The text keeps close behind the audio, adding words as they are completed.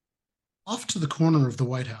Off to the corner of the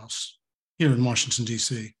White House, here in Washington,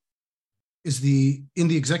 D.C., is in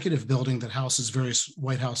the executive building that houses various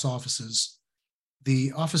White House offices,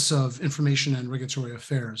 the Office of Information and Regulatory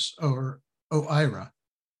Affairs, or OIRA,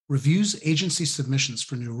 reviews agency submissions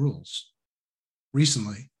for new rules.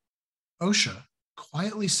 Recently, OSHA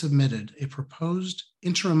quietly submitted a proposed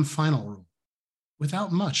interim final rule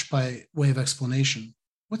without much by way of explanation.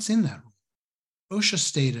 What's in that rule? OSHA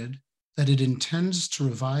stated that it intends to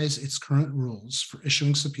revise its current rules for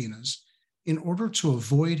issuing subpoenas in order to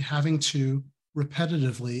avoid having to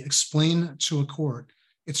repetitively explain to a court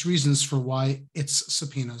its reasons for why its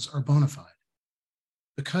subpoenas are bona fide.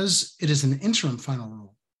 Because it is an interim final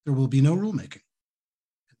rule, there will be no rulemaking,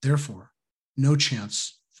 and therefore no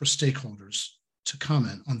chance for stakeholders to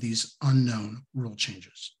comment on these unknown rule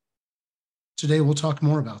changes. Today, we'll talk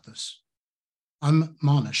more about this. I'm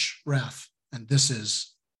Manesh, Rath, and this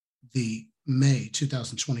is the May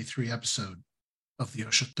 2023 episode of the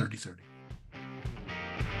OSHA 3030.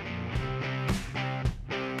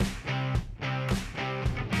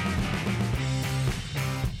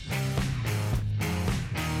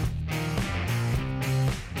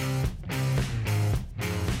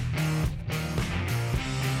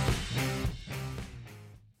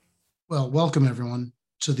 Well, welcome everyone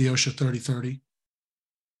to the OSHA 3030.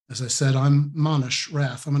 As I said, I'm Manesh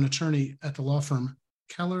Rath. I'm an attorney at the law firm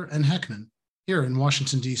Keller and Heckman here in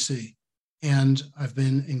Washington, D.C. And I've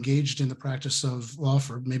been engaged in the practice of law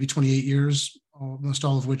for maybe 28 years, almost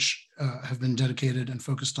all of which have been dedicated and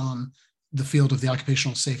focused on the field of the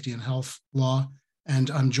occupational safety and health law.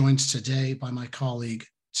 And I'm joined today by my colleague,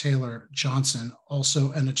 Taylor Johnson,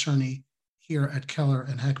 also an attorney here at Keller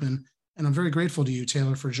and Heckman. And I'm very grateful to you,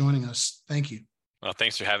 Taylor, for joining us. Thank you. Well,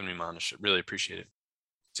 thanks for having me, Manesh. Really appreciate it.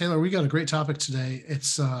 Taylor, we got a great topic today.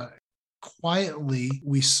 It's quietly,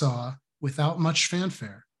 we saw, without much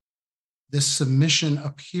fanfare, this submission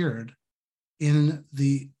appeared in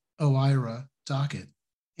the OIRA docket.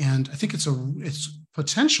 And I think it's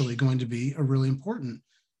potentially going to be a really important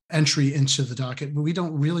entry into the docket, but we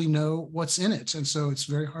don't really know what's in it. And so it's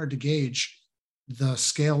very hard to gauge the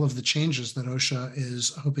scale of the changes that OSHA is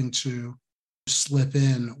hoping to slip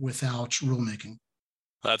in without rulemaking.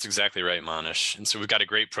 Well, that's exactly right, Manesh. And so we've got a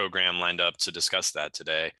great program lined up to discuss that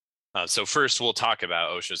today. So first, we'll talk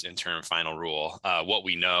about OSHA's interim final rule, what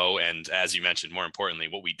we know, and as you mentioned, more importantly,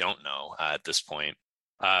 what we don't know at this point.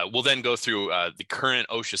 We'll then go through the current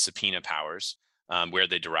OSHA subpoena powers, where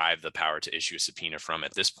they derive the power to issue a subpoena from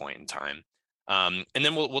at this point in time. And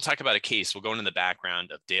then we'll talk about a case. We'll go into the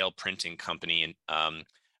background of Dale Printing Company, and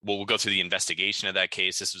we'll go through the investigation of that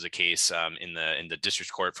case. This was a case in the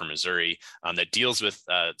district court for Missouri that deals with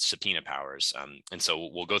subpoena powers. And so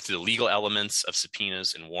we'll go through the legal elements of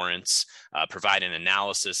subpoenas and warrants, provide an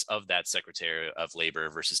analysis of that Secretary of Labor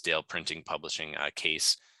versus Dale Printing Publishing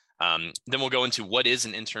case. Then we'll go into what is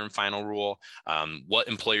an interim final rule, what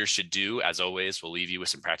employers should do. As always, we'll leave you with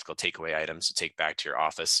some practical takeaway items to take back to your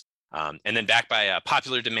office. And then back by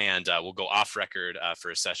popular demand, we'll go off record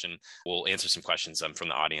for a session. We'll answer some questions from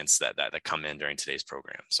the audience that come in during today's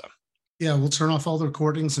program. So, yeah, we'll turn off all the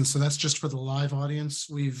recordings, and so that's just for the live audience.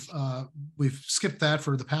 We've skipped that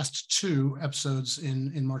for the past two episodes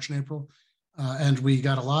in March and April, and we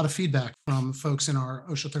got a lot of feedback from folks in our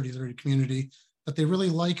OSHA 3030 community that they really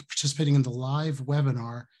like participating in the live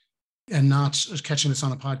webinar and not catching this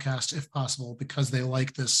on a podcast if possible, because they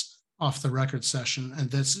like this off the record session. And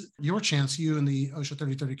that's your chance, you and the OSHA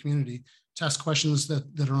 3030 community, to ask questions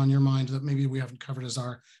that are on your mind that maybe we haven't covered as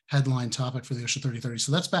our headline topic for the OSHA 3030.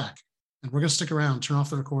 So that's back. And we're going to stick around, turn off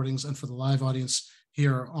the recordings. And for the live audience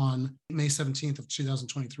here on May 17th of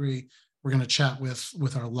 2023, we're going to chat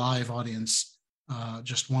with our live audience,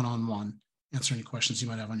 just one-on-one, answer any questions you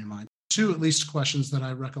might have on your mind. Two, at least, questions that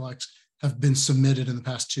I recollect have been submitted in the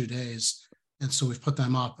past 2 days. And so we've put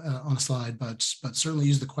them up on a slide, but certainly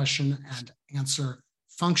use the question and answer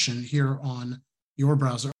function here on your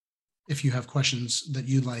browser if you have questions that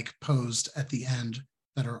you'd like posed at the end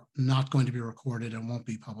that are not going to be recorded and won't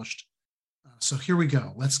be published. So here we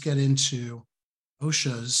go. Let's get into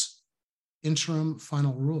OSHA's interim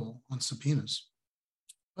final rule on subpoenas.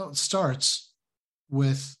 Well, it starts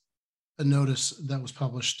with a notice that was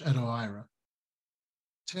published at OIRA.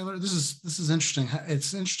 Taylor, this is interesting.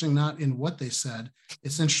 It's interesting not in what they said.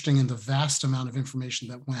 It's interesting in the vast amount of information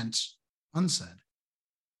that went unsaid.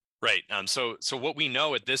 Right. So what we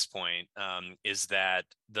know at this point is that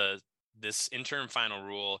this interim final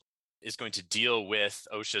rule is going to deal with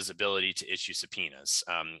OSHA's ability to issue subpoenas.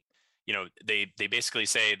 They basically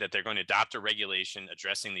say that they're going to adopt a regulation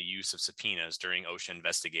addressing the use of subpoenas during OSHA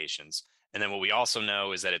investigations. And then what we also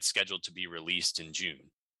know is that it's scheduled to be released in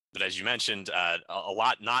June. But as you mentioned, a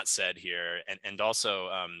lot not said here, and also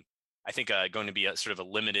I think going to be a sort of a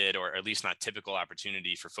limited or at least not typical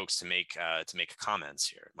opportunity for folks to make comments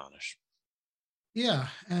here, Manesh. Yeah,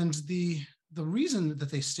 and the reason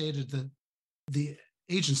that they stated that the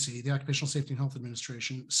agency, the Occupational Safety and Health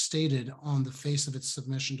Administration, stated on the face of its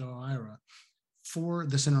submission to OIRA for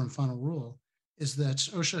this interim final rule is that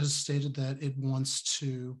OSHA has stated that it wants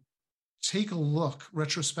to take a look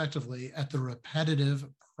retrospectively at the repetitive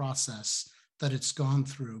process that it's gone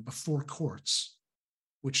through before courts,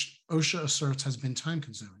 which OSHA asserts has been time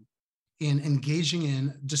consuming, in engaging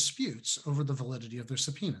in disputes over the validity of their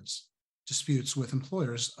subpoenas, disputes with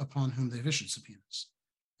employers upon whom they've issued subpoenas.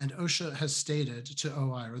 And OSHA has stated to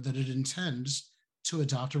OIRA that it intends to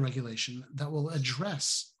adopt a regulation that will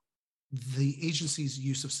address the agency's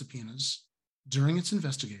use of subpoenas during its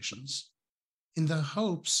investigations in the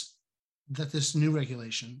hopes that this new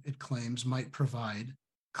regulation, it claims, might provide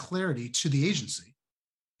clarity to the agency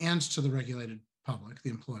and to the regulated public, the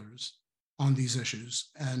employers, on these issues,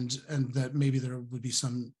 and that maybe there would be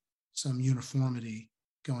some uniformity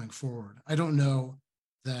going forward. I don't know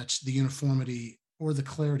that the uniformity or the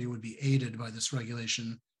clarity would be aided by this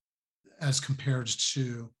regulation as compared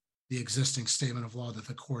to the existing statement of law that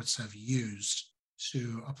the courts have used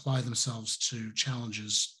to apply themselves to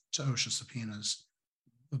challenges to OSHA subpoenas.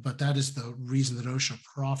 But that is the reason that OSHA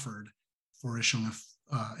proffered for issuing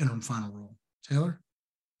an interim final rule. Taylor?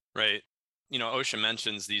 Right. OSHA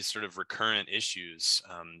mentions these sort of recurrent issues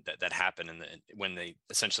that happen when they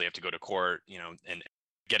essentially have to go to court, and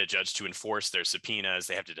get a judge to enforce their subpoenas.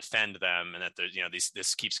 They have to defend them, and that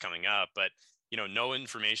this keeps coming up. But no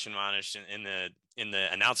information, Manesh, in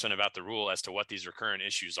the announcement about the rule as to what these recurrent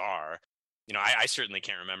issues are. I certainly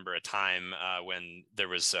can't remember a time when there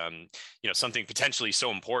was something potentially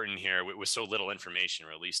so important here with so little information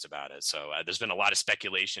released about it. So there's been a lot of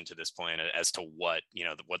speculation to this point as to what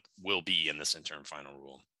what will be in this interim final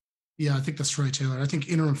rule. Yeah, I think that's right, Taylor. I think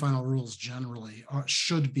interim final rules generally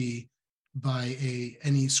should be, by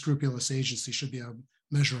any scrupulous agency, should be a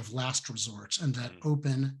measure of last resort, and that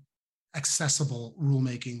open, accessible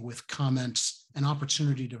rulemaking with comments, an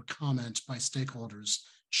opportunity to comment by stakeholders,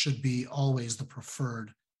 should be always the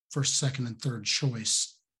preferred first, second, and third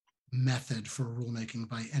choice method for rulemaking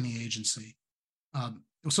by any agency.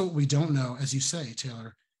 So what we don't know, as you say,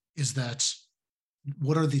 Taylor, is that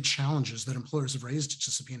what are the challenges that employers have raised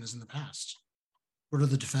to subpoenas in the past? What are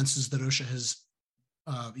the defenses that OSHA has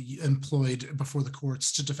employed before the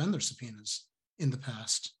courts to defend their subpoenas in the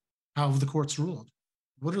past? How have the courts ruled?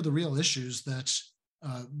 What are the real issues that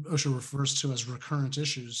OSHA refers to as recurrent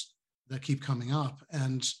issues that keep coming up?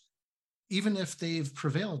 And even if they've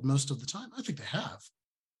prevailed most of the time, I think they have,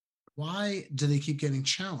 why do they keep getting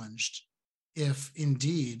challenged if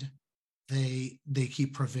indeed they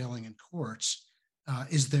keep prevailing in courts?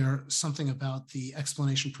 Is there something about the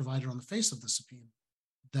explanation provided on the face of the subpoena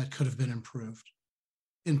that could have been improved?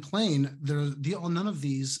 In plain, none of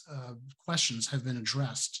these questions have been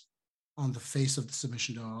addressed on the face of the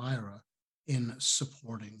submission to OIRA in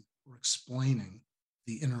supporting or explaining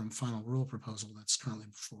the interim final rule proposal that's currently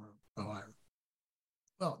before OIRA.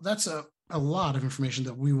 Well, that's a lot of information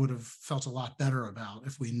that we would have felt a lot better about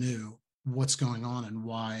if we knew what's going on and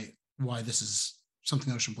why this is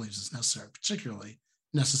something OSHA believes is necessary, particularly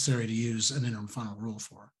necessary to use an interim final rule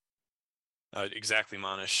for. Exactly,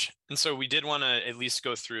 Manesh. And so we did want to at least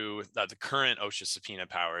go through the current OSHA subpoena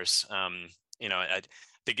powers. I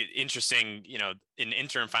think it's interesting, an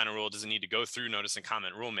interim final rule doesn't need to go through notice and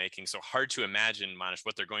comment rulemaking. So hard to imagine, Manesh,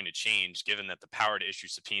 what they're going to change, given that the power to issue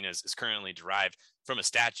subpoenas is currently derived from a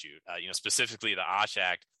statute, specifically the OSHA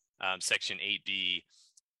Act, Section 8B,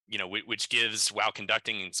 which gives, while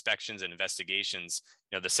conducting inspections and investigations,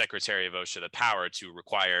 the Secretary of OSHA the power to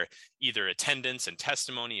require either attendance and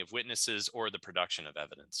testimony of witnesses or the production of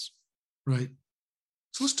evidence. Right.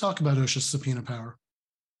 So let's talk about OSHA's subpoena power.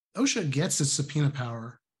 OSHA gets its subpoena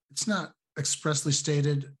power. It's not expressly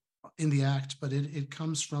stated in the Act, but it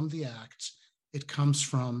comes from the Act. It comes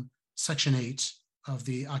from Section 8 of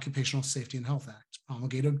the Occupational Safety and Health Act,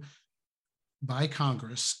 promulgated by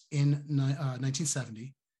Congress in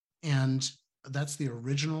 1970. And that's the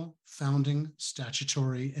original founding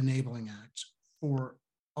statutory enabling act for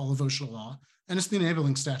all of OSHA law. And it's the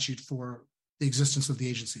enabling statute for the existence of the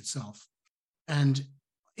agency itself. And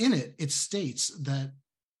in it, it states that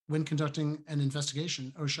when conducting an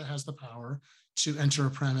investigation, OSHA has the power to enter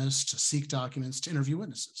a premise, to seek documents, to interview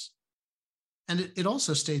witnesses. And it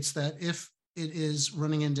also states that if it is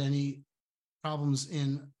running into any problems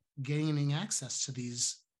in gaining access to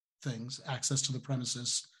these things, access to the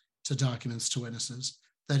premises, to documents, to witnesses,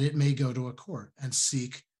 that it may go to a court and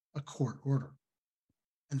seek a court order.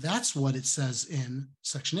 And that's what it says in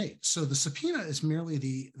Section 8. So the subpoena is merely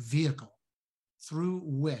the vehicle through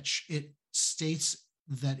which it states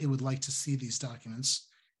that it would like to see these documents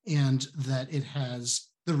and that it has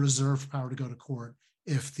the reserved power to go to court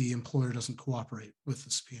if the employer doesn't cooperate with the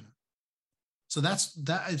subpoena. So that's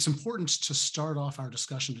that. It's important to start off our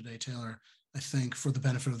discussion today, Taylor, I think, for the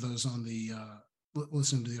benefit of those on the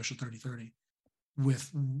listening to the OSHA 3030, with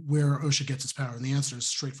where OSHA gets its power. And the answer is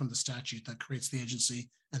straight from the statute that creates the agency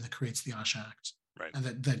and that creates the OSHA Act. Right. And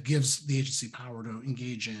that gives the agency power to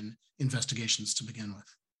engage in investigations to begin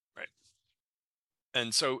with. Right.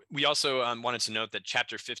 And so we also wanted to note that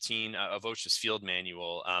Chapter 15 of OSHA's Field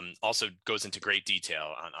Manual also goes into great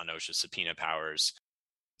detail on OSHA's subpoena powers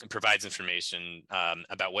and provides information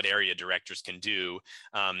about what area directors can do,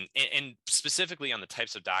 and specifically on the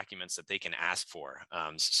types of documents that they can ask for.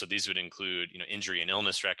 So these would include, injury and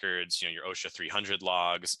illness records, your OSHA 300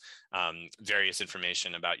 logs, various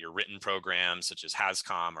information about your written programs such as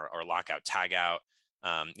HAZCOM or lockout tagout.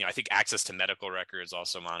 I think access to medical records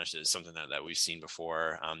also, Manesh, is something that we've seen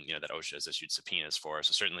before. That OSHA has issued subpoenas for.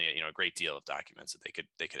 So certainly, a great deal of documents that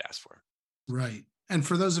they could ask for. Right. And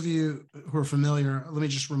for those of you who are familiar, let me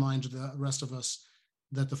just remind the rest of us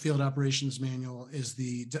that the Field Operations Manual is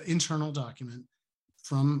the internal document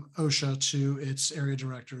from OSHA to its area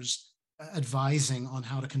directors advising on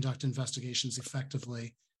how to conduct investigations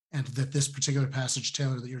effectively, and that this particular passage,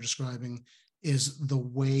 Taylor, that you're describing is the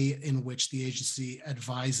way in which the agency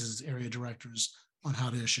advises area directors on how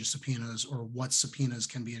to issue subpoenas or what subpoenas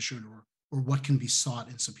can be issued or what can be sought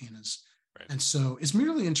in subpoenas. Right. And so it's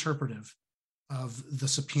merely interpretive of the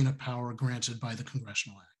subpoena power granted by the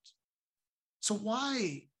Congressional Act. So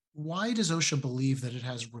why does OSHA believe that it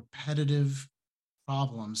has repetitive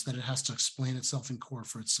problems that it has to explain itself in court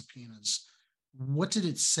for its subpoenas? What did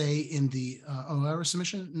it say in the OIRA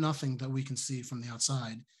submission? Nothing that we can see from the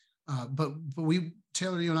outside. But we,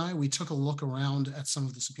 Taylor, you and I, we took a look around at some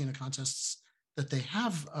of the subpoena contests that they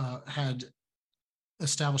have had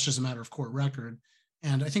established as a matter of court record.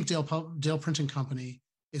 And I think Dale Printing Company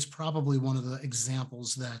is probably one of the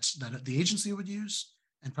examples that the agency would use,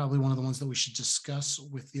 and probably one of the ones that we should discuss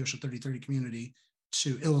with the OSHA 3030 community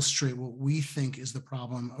to illustrate what we think is the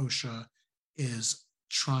problem OSHA is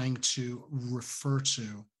trying to refer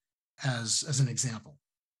to as an example.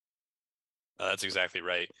 That's exactly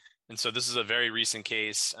right. And so this is a very recent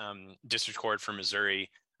case, District Court for Missouri.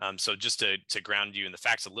 So just to ground you in the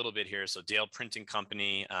facts a little bit here. So Dale Printing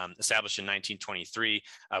Company, established in 1923,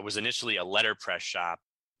 was initially a letterpress shop.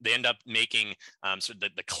 They end up making sort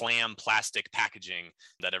of the clam plastic packaging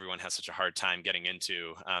that everyone has such a hard time getting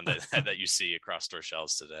into that you see across store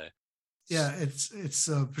shelves today. Yeah, it's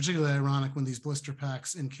particularly ironic when these blister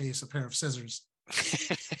packs encase a pair of scissors.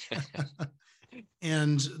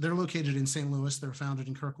 And they're located in St. Louis. They're founded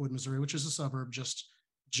in Kirkwood, Missouri, which is a suburb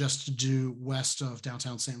just due west of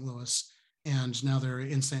downtown St. Louis. And now they're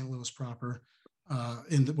in St. Louis proper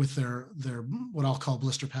with their what I'll call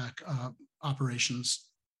blister pack operations.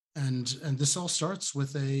 And this all starts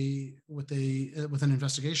with an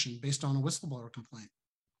investigation based on a whistleblower complaint.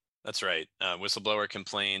 That's right. Whistleblower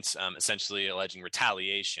complaints, essentially alleging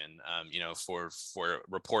retaliation, for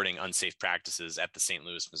reporting unsafe practices at the St.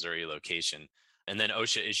 Louis, Missouri location. And then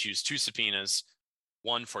OSHA issues 2 subpoenas,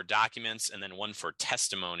 one for documents and then one for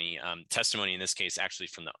testimony. Testimony in this case, actually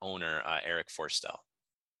from the owner, Eric Forstel.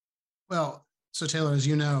 Well, so Taylor, as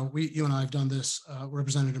you know, you and I have done this,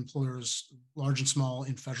 represented employers, large and small,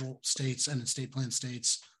 in federal states and in state plan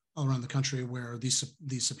states all around the country, where these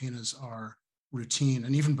subpoenas are routine.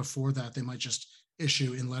 And even before that, they might just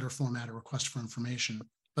issue in letter format a request for information,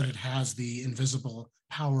 but it has the invisible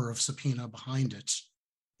power of subpoena behind it.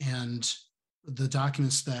 And the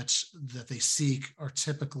documents that they seek are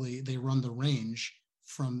typically, they run the range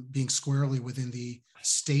from being squarely within the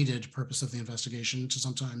stated purpose of the investigation to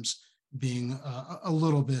sometimes being a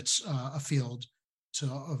little bit afield to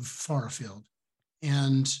far afield.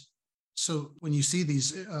 And so when you see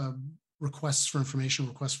these requests for information,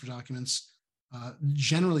 requests for documents,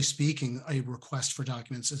 generally speaking, a request for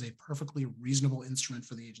documents is a perfectly reasonable instrument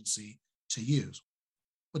for the agency to use.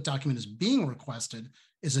 What document is being requested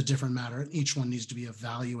is a different matter. Each one needs to be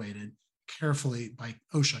evaluated carefully by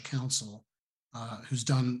OSHA counsel, who's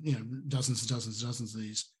done dozens and dozens and dozens of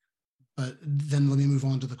these. But then let me move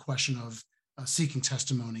on to the question of seeking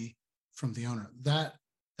testimony from the owner. That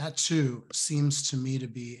too seems to me to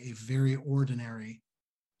be a very ordinary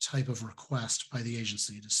type of request by the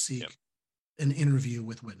agency to seek an interview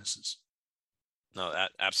with witnesses. No,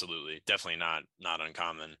 that absolutely, definitely not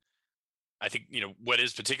uncommon. I think, what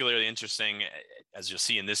is particularly interesting, as you'll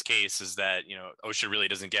see in this case, is that, OSHA really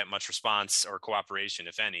doesn't get much response or cooperation,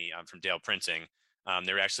 if any, from Dale Printing.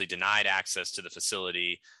 They were actually denied access to the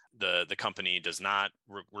facility. The company does not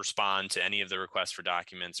respond to any of the requests for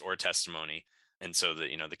documents or testimony. And so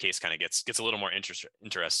the case kind of gets a little more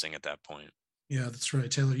interesting at that point. Yeah, that's right.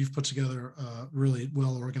 Taylor, you've put together a really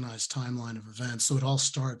well-organized timeline of events. So it all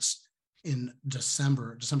starts in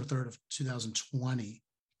December 3rd of 2020,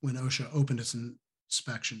 when OSHA opened its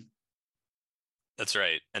inspection. That's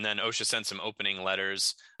right. And then OSHA sent some opening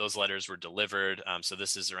letters. Those letters were delivered. So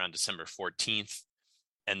this is around December 14th.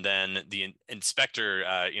 And then the inspector,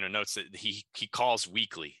 notes that he calls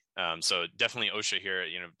weekly. So definitely OSHA here,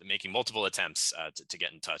 making multiple attempts to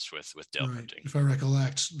get in touch with Dale Printing. If I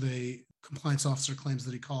recollect, the compliance officer claims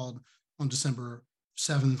that he called on December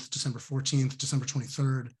 7th, December 14th, December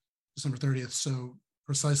 23rd, December 30th. So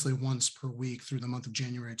precisely once per week through the month of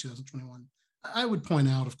January 2021. I would point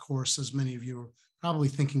out, of course, as many of you are probably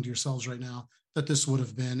thinking to yourselves right now, that this would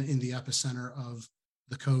have been in the epicenter of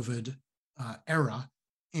the COVID era,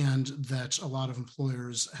 and that a lot of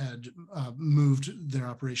employers had moved their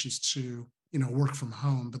operations to work from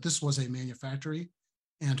home. But this was a manufactory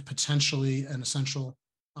and potentially an essential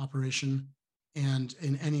operation. And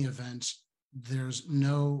in any event, there's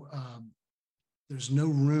no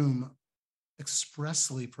room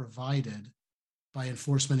expressly provided by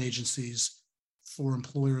enforcement agencies for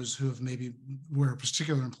employers who have where a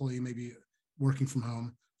particular employee may be working from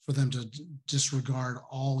home, for them to disregard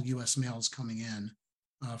all U.S. mails coming in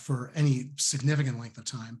for any significant length of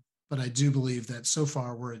time. But I do believe that so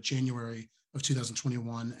far we're at January of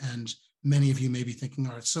 2021, and many of you may be thinking,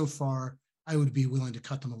 all right, so far I would be willing to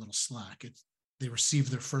cut them a little slack. They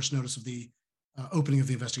received their first notice of the opening of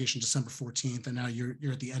the investigation December 14th, and now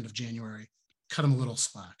you're at the end of January. Cut them a little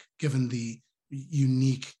slack, given the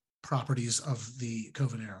unique properties of the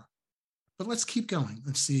COVID era. But let's keep going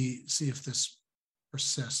and see if this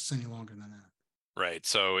persists any longer than that. Right.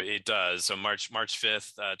 So it does. So March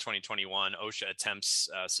 5th, 2021, OSHA attempts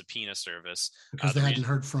subpoena service. Because they hadn't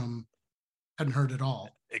heard at all.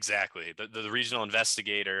 Exactly. The regional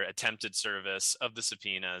investigator attempted service of the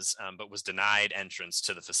subpoenas, but was denied entrance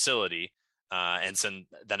to the facility. And so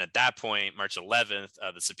then at that point, March 11th,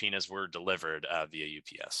 the subpoenas were delivered via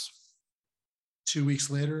UPS. 2 weeks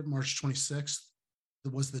later, March 26th,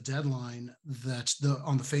 was the deadline that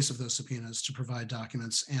on the face of those subpoenas to provide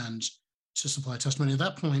documents and to supply testimony. At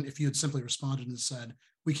that point, if you had simply responded and said,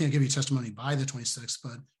 we can't give you testimony by the 26th,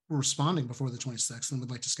 but we're responding before the 26th and would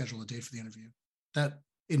like to schedule a date for the interview, that,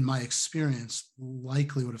 in my experience,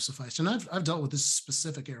 likely would have sufficed. And I've dealt with this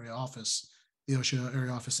specific area office, the OSHA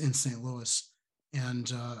area office in St. Louis,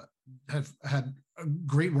 and have had a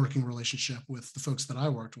great working relationship with the folks that I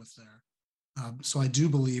worked with there. So I do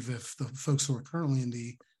believe if the folks who are currently in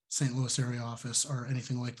the St. Louis area office are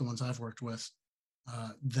anything like the ones I've worked with,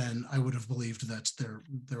 then I would have believed that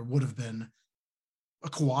there would have been a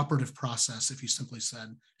cooperative process if you simply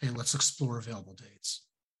said, hey, let's explore available dates.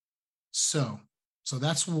 So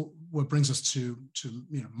that's what brings us to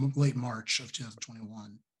late March of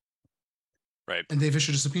 2021. Right. And they've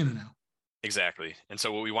issued a subpoena now. Exactly. And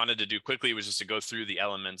so what we wanted to do quickly was just to go through the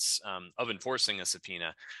elements of enforcing a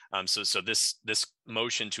subpoena. So this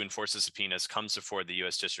motion to enforce the subpoenas comes before the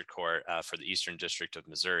U.S. District Court for the Eastern District of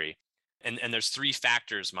Missouri. And there's three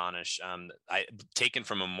factors, Manesh, taken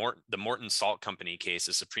from the Morton Salt Company case,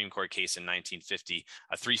 a Supreme Court case in 1950,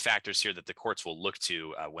 three factors here that the courts will look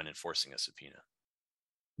to when enforcing a subpoena.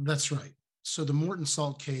 That's right. So the Morton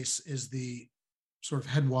Salt case is the sort of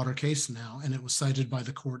headwater case now, and it was cited by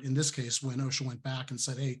the court in this case when OSHA went back and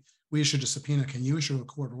said, hey, we issued a subpoena. Can you issue a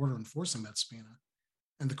court order enforcing that subpoena?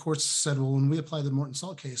 And the courts said, well, when we apply the Morton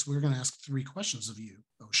Salt case, we're going to ask three questions of you,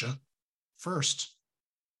 OSHA. First,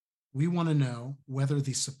 we want to know whether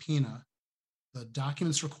the subpoena, the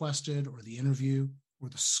documents requested or the interview or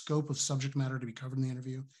the scope of subject matter to be covered in the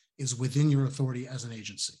interview is within your authority as an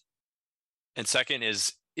agency. And second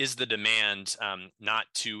is the demand not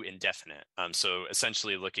too indefinite? So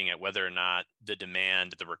essentially looking at whether or not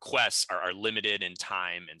the requests are limited in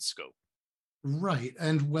time and scope. Right.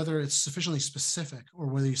 And whether it's sufficiently specific or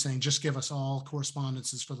whether you're saying just give us all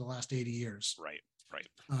correspondences for the last 80 years. Right.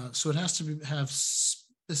 So it has to have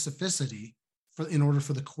specificity in order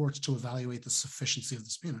for the courts to evaluate the sufficiency of the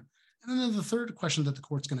subpoena. And then the third question that the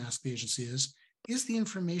court's going to ask the agency is the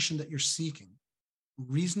information that you're seeking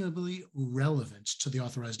reasonably relevant to the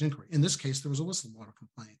authorized inquiry? In this case, there was a whistleblower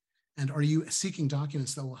complaint. And are you seeking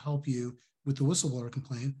documents that will help you with the whistleblower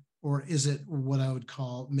complaint? Or is it what I would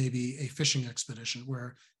call maybe a fishing expedition,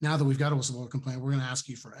 where now that we've got a whistleblower complaint, we're going to ask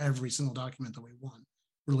you for every single document that we want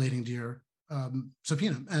relating to your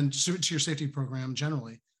subpoena and to your safety program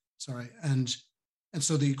generally. Sorry. And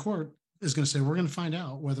so the court is going to say, we're going to find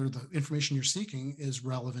out whether the information you're seeking is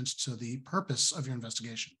relevant to the purpose of your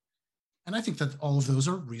investigation. And I think that all of those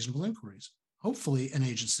are reasonable inquiries. Hopefully an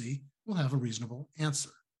agency will have a reasonable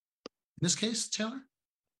answer. In this case, Taylor?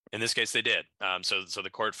 In this case, they did. So the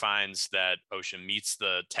court finds that OSHA meets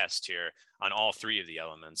the test here on all three of the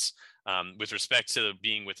elements. With respect to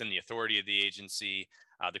being within the authority of the agency,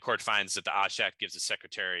 the court finds that the OSHA Act gives the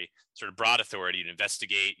secretary sort of broad authority to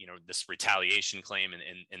investigate, this retaliation claim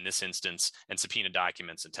in this instance, and subpoena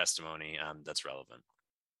documents and testimony that's relevant.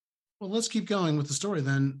 Well, let's keep going with the story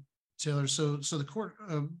then, Taylor. So the court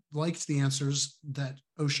liked the answers that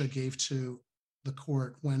OSHA gave to the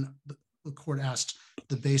court when the court asked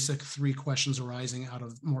the basic three questions arising out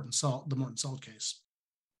of the Morton Salt case.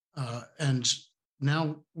 And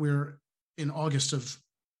now we're in August of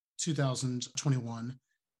 2021,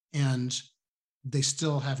 and they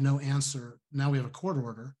still have no answer. Now we have a court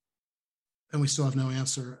order, and we still have no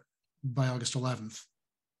answer by August 11th.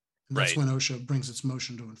 And that's when OSHA brings its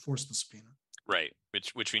motion to enforce the subpoena. Right,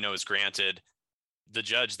 which we know is granted. The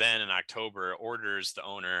judge then in October orders the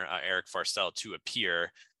owner, Eric Forstall, to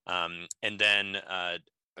appear. And then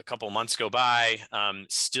a couple months go by,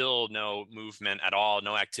 still no movement at all,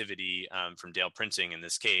 no activity from Dale Printing in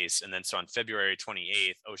this case. And then so on February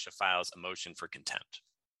 28th, OSHA files a motion for contempt.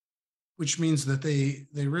 Which means that they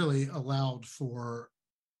really allowed for,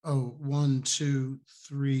 1, 2,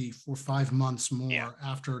 3, 4, 5 months more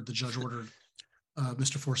after the judge ordered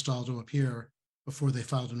Mr. Forstall to appear before they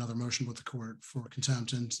filed another motion with the court for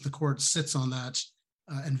contempt. And the court sits on that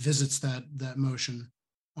and visits that motion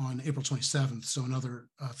on April 27th. So another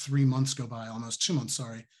 3 months go by, almost 2 months,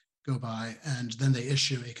 go by. And then they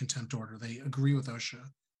issue a contempt order. They agree with OSHA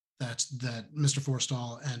that Mr.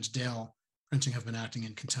 Forstall and Dale Printing have been acting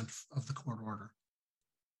in contempt of the court order.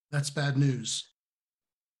 That's bad news.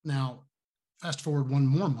 Now, fast forward one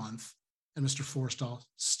more month, and Mr. Forstall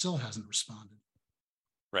still hasn't responded.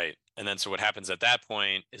 Right. And then so what happens at that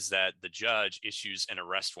point is that the judge issues an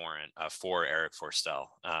arrest warrant for Eric Forstall.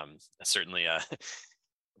 Certainly,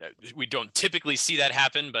 we don't typically see that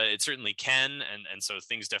happen, but it certainly can. And so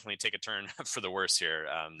things definitely take a turn for the worse here.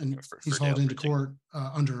 And he's hauled into court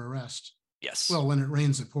under arrest. Yes. Well, when it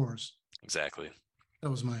rains, it pours. Exactly.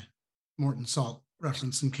 That was my Morton Salt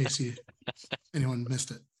reference in case anyone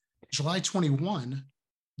missed it. July 21,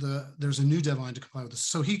 there's a new deadline to comply with this.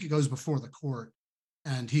 So he goes before the court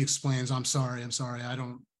and he explains, I'm sorry.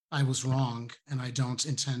 I was wrong. And I don't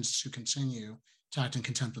intend to continue to act in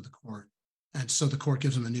contempt of the court. And so the court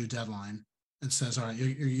gives him a new deadline and says, all right,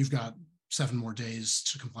 you've got 7 more days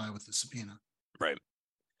to comply with the subpoena. Right.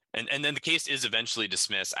 And then the case is eventually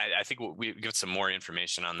dismissed. I think we give some more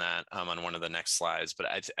information on that on one of the next slides. But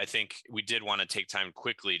I think we did want to take time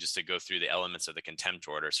quickly just to go through the elements of the contempt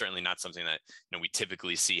order. Certainly not something that we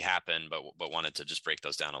typically see happen, but wanted to just break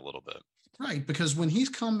those down a little bit. Right, because when he's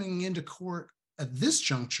coming into court at this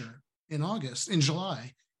juncture in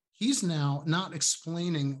July, he's now not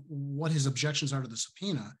explaining what his objections are to the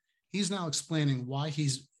subpoena. He's now explaining why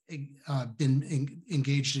he's been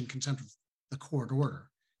engaged in contempt of the court order.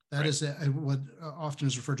 That is what often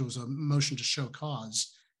is referred to as a motion to show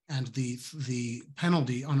cause. And the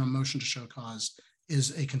penalty on a motion to show cause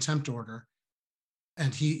is a contempt order.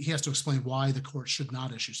 And he has to explain why the court should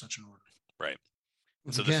not issue such an order. Right.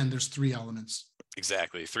 So again, there's 3 elements.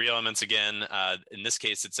 Exactly. 3 elements again. In this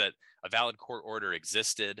case, it's that a valid court order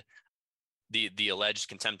existed. The alleged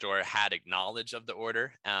contemptor had acknowledge of the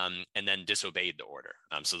order and then disobeyed the order.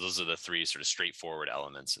 So those are the 3 sort of straightforward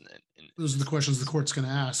elements. Those are the questions the court's going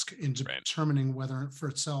to ask in determining whether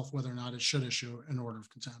or not it should issue an order of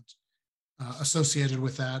contempt. Associated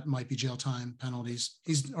with that might be jail time, penalties.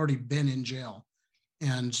 He's already been in jail.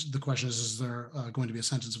 And the question is there going to be a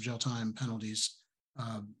sentence of jail time, penalties,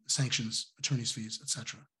 sanctions, attorney's fees,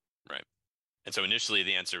 etc.? Right. And so initially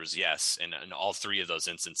the answer was yes. And in all 3 of those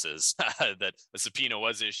instances that the subpoena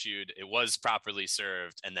was issued, it was properly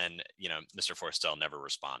served. And then, Mr. Forstall never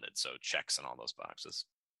responded. So checks on all those boxes.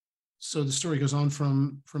 So the story goes on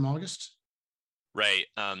from August? Right.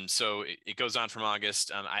 So it goes on from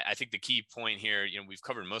August. I think the key point here, we've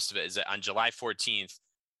covered most of it, is that on July 14th,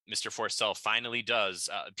 Mr. Forstall finally does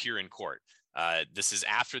appear in court. This is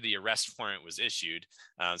after the arrest warrant was issued.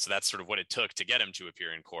 So that's sort of what it took to get him to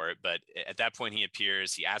appear in court. But at that point, he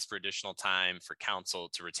appears. He asks for additional time for counsel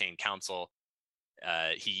to retain counsel.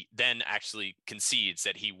 He then actually concedes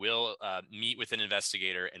that he will meet with an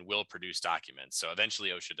investigator and will produce documents. So eventually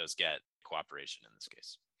OSHA does get cooperation in this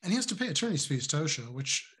case. And he has to pay attorney's fees to OSHA,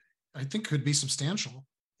 which I think could be substantial.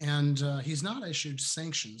 And he's not issued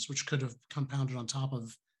sanctions, which could have compounded on top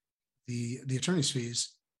of the attorney's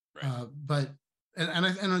fees. Right. But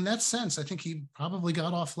in that sense, I think he probably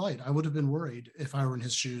got off light. I would have been worried if I were in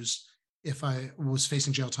his shoes, if I was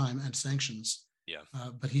facing jail time and sanctions. Yeah.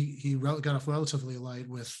 But he got off relatively light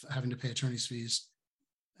with having to pay attorney's fees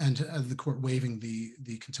and the court waiving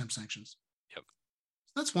the contempt sanctions. Yep.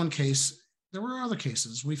 So that's one case. There were other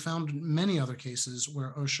cases. We found many other cases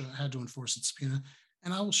where OSHA had to enforce its subpoena.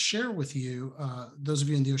 And I will share with you, those of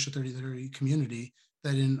you in the OSHA 3030 community,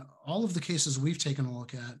 that in all of the cases we've taken a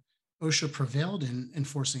look at, OSHA prevailed in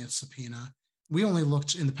enforcing its subpoena. We only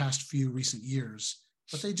looked in the past few recent years,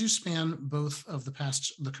 but they do span both of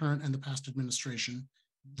the current and the past administration.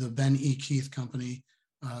 The Ben E. Keith Company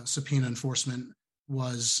subpoena enforcement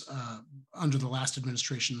was under the last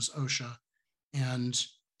administration's OSHA, and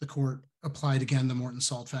the court applied again the Morton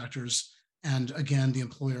Salt factors. And again, the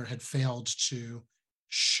employer had failed to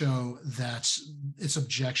show that its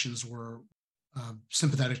objections were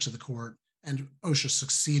sympathetic to the court, and OSHA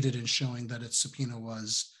succeeded in showing that its subpoena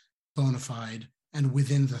was bona fide and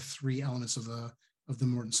within the three elements of the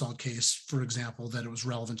Morton Salt case. For example, that it was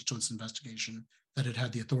relevant to its investigation, that it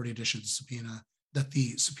had the authority to issue the subpoena, that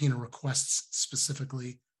the subpoena requests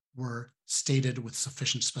specifically were stated with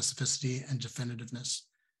sufficient specificity and definitiveness.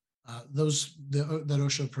 That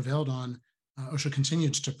OSHA prevailed on, OSHA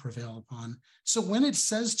continued to prevail upon. So when it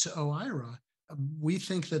says to OIRA, we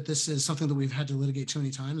think that this is something that we've had to litigate too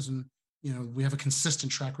many times, and we have a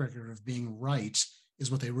consistent track record of being right,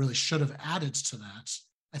 is what they really should have added to that.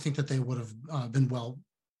 I think that they would have been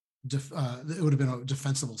it would have been a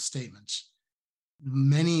defensible statement.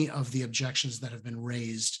 Many of the objections that have been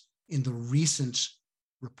raised in the recent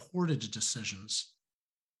reported decisions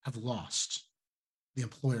have lost. The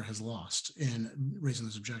employer has lost in raising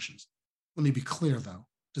those objections. Let me be clear, though.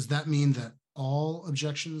 Does that mean that all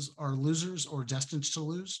objections are losers or destined to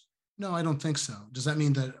lose? No, I don't think so. Does that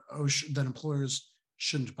mean that that employers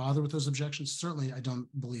shouldn't bother with those objections? Certainly, I don't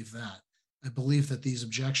believe that. I believe that these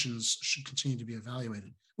objections should continue to be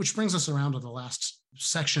evaluated, which brings us around to the last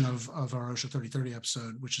section of our OSHA 3030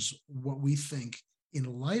 episode, which is what we think, in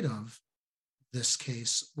light of this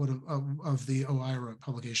case, of the OIRA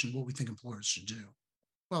publication, what we think employers should do.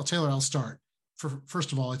 Well, Taylor, I'll start.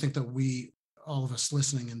 First of all, I think that all of us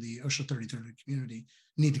listening in the OSHA 3030 community,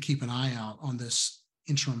 need to keep an eye out on this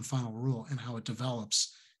interim final rule and how it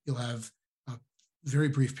develops. You'll have a very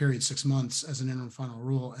brief period, 6 months, as an interim final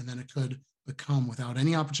rule, and then it could become, without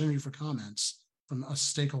any opportunity for comments from us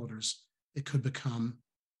stakeholders, it could become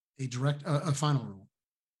a final rule.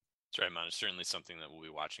 That's right, Manesh. Certainly something that we'll be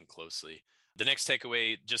watching closely. The next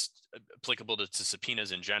takeaway, just applicable to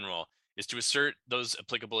subpoenas in general, is to assert those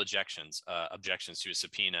applicable objections to a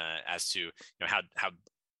subpoena as to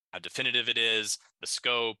how definitive it is, the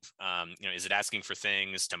scope, is it asking for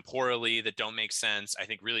things temporally that don't make sense? I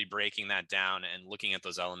think really breaking that down and looking at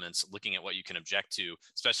those elements, looking at what you can object to,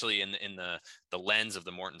 especially in the lens of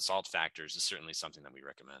the Morton Salt factors, is certainly something that we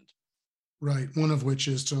recommend. Right. One of which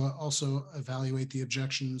is to also evaluate the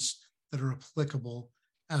objections that are applicable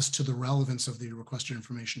as to the relevance of the requested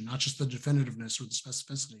information, not just the definitiveness or the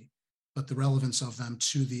specificity, but the relevance of them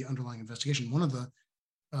to the underlying investigation. One of the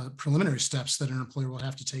preliminary steps that an employer will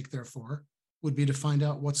have to take, therefore, would be to find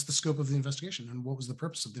out what's the scope of the investigation and what was the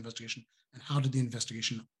purpose of the investigation and how did the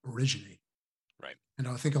investigation originate. Right. And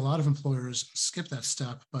I think a lot of employers skip that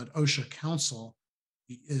step, but OSHA counsel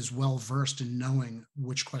is well versed in knowing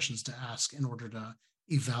which questions to ask in order to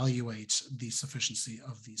evaluate the sufficiency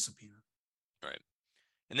of the subpoena. Right.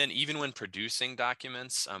 And then even when producing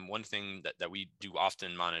documents, one thing that we do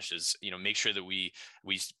often, Manesh, is make sure that we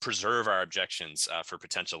preserve our objections for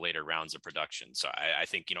potential later rounds of production. So I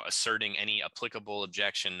think asserting any applicable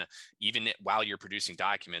objection even while you're producing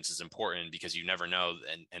documents is important, because you never know,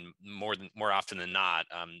 and more often than not,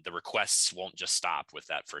 the requests won't just stop with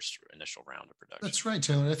that first initial round of production. That's right,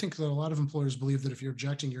 Taylor. I think that a lot of employers believe that if you're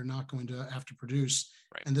objecting, you're not going to have to produce.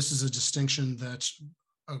 Right. And this is a distinction that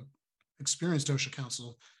experienced OSHA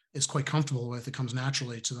counsel is quite comfortable with. It comes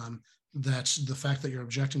naturally to them, that the fact that you're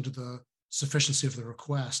objecting to the sufficiency of the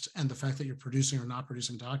request and the fact that you're producing or not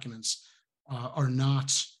producing documents are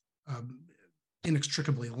not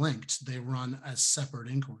inextricably linked. They run as separate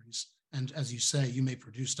inquiries. And as you say, you may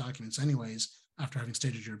produce documents anyways after having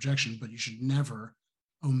stated your objection, but you should never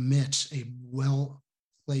omit a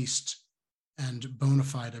well-placed and bona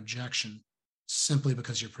fide objection simply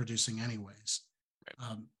because you're producing anyways.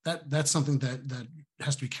 That's something that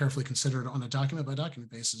has to be carefully considered on a document by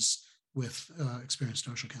document basis with experienced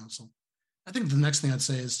OSHA counsel. I think the next thing I'd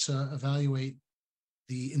say is to evaluate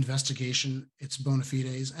the investigation, its bona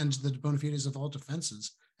fides, and the bona fides of all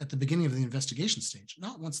defenses at the beginning of the investigation stage,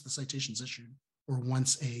 not once the citation is issued or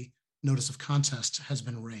once a notice of contest has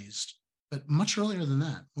been raised, but much earlier than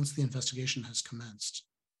that, once the investigation has commenced.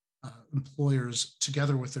 Employers,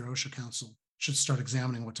 together with their OSHA counsel, should start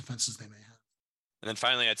examining what defenses they may have. And then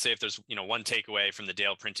finally, I'd say if there's one takeaway from the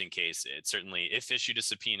Dale printing case, it's certainly if issued a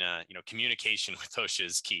subpoena, communication with OSHA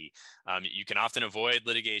is key. You can often avoid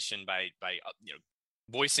litigation by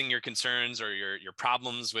voicing your concerns or your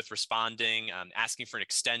problems with responding, asking for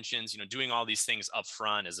extensions, doing all these things up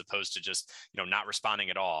front as opposed to just not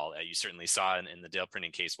responding at all. You certainly saw in the Dale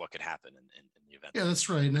printing case what could happen in the event. Yeah, that's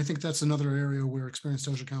right. And I think that's another area where experienced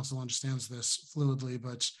OSHA counsel understands this fluidly,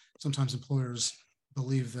 but sometimes employers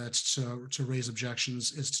believe that to raise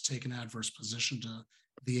objections is to take an adverse position to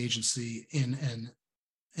the agency in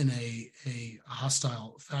a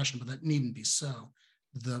hostile fashion, but that needn't be so.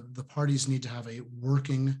 The parties need to have a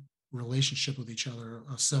working relationship with each other,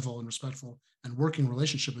 a civil and respectful and working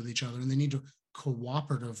relationship with each other, and they need to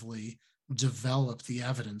cooperatively develop the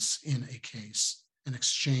evidence in a case and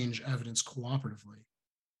exchange evidence cooperatively.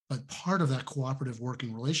 But part of that cooperative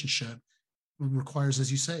working relationship requires, as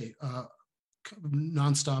you say,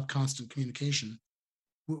 nonstop, constant communication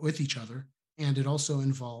with each other. And it also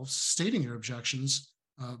involves stating your objections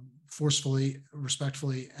forcefully,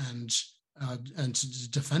 respectfully, and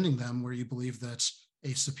defending them where you believe that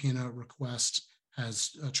a subpoena request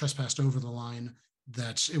has trespassed over the line,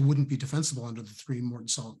 that it wouldn't be defensible under the 3 Morton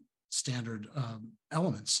Salt standard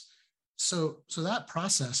elements. So that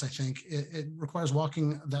process, I think, it requires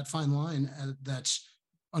walking that fine line that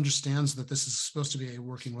understands that this is supposed to be a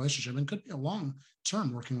working relationship and could be a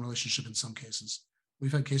long-term working relationship in some cases.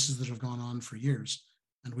 We've had cases that have gone on for years,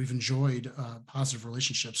 and we've enjoyed positive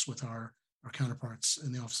relationships with our counterparts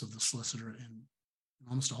in the Office of the Solicitor in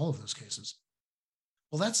almost all of those cases.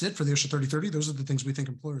 Well, that's it for the OSHA 3030. Those are the things we think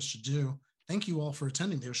employers should do. Thank you all for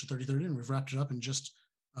attending the OSHA 3030, and we've wrapped it up in just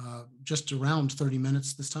around 30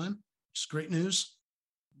 minutes this time, which is great news.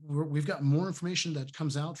 We've got more information that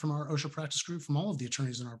comes out from our OSHA practice group, from all of the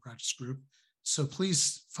attorneys in our practice group. So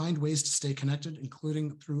please find ways to stay connected,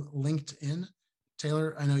 including through LinkedIn.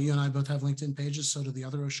 Taylor, I know you and I both have LinkedIn pages, so do the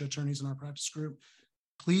other OSHA attorneys in our practice group.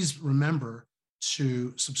 Please remember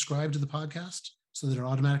to subscribe to the podcast so that it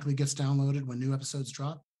automatically gets downloaded when new episodes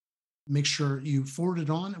drop. Make sure you forward it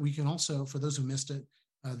on. We can also, for those who missed it,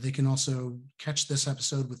 they can also catch this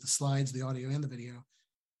episode with the slides, the audio, and the video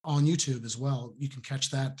on YouTube as well. You can catch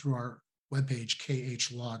that through our webpage,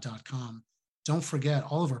 khlaw.com. Don't forget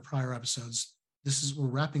all of our prior episodes. We're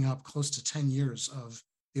wrapping up close to 10 years of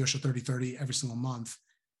the OSHA 3030 every single month.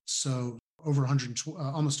 So over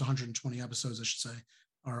almost 120 episodes, I should say,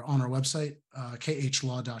 are on our website,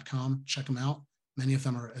 khlaw.com. Check them out. Many of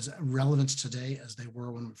them are as relevant today as they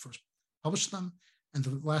were when we first published them. And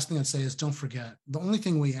the last thing I'd say is don't forget, the only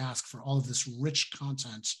thing we ask for all of this rich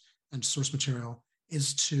content and source material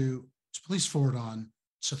is to please forward on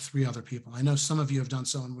to 3 other people. I know some of you have done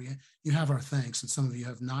so, and you have our thanks, and some of you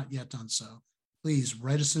have not yet done so. Please,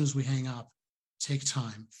 right as soon as we hang up, take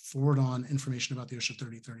time, forward on information about the OSHA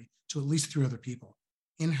 3030 to at least 3 other people,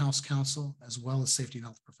 in-house counsel, as well as safety and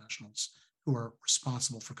health professionals who are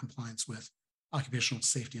responsible for compliance with occupational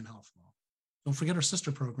safety and health law. Don't forget our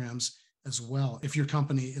sister programs as well. If your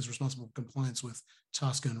company is responsible for compliance with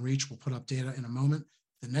TSCA and REACH, we'll put up data in a moment.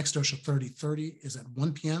 The next OSHA 3030 is at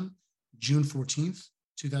 1 p.m., June 14th,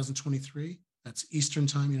 2023. That's Eastern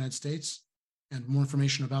Time, United States. And more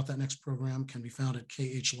information about that next program can be found at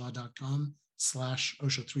khlaw.com/OSHA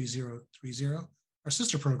 3030. Our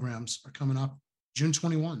sister programs are coming up June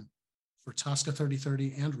 21 for TSCA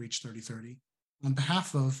 3030 and REACH 3030. On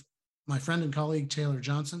behalf of my friend and colleague, Taylor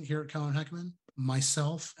Johnson, here at Keller & Heckman,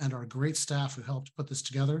 myself, and our great staff who helped put this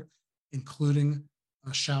together, including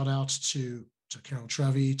a shout out to Carol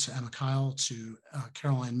Trevi, to Emma Kyle, to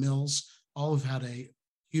Caroline Mills, all have had a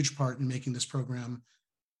huge part in making this program.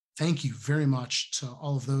 Thank you very much to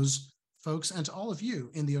all of those folks and to all of you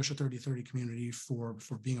in the OSHA 3030 community for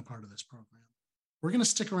being a part of this program. We're going to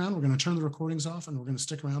stick around. We're going to turn the recordings off, and we're going to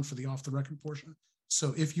stick around for the off the record portion.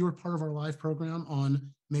 So if you're part of our live program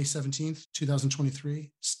on May 17th, 2023,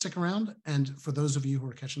 stick around. And for those of you who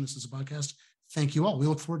are catching this as a podcast, thank you all. We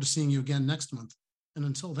look forward to seeing you again next month. And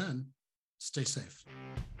until then, stay safe.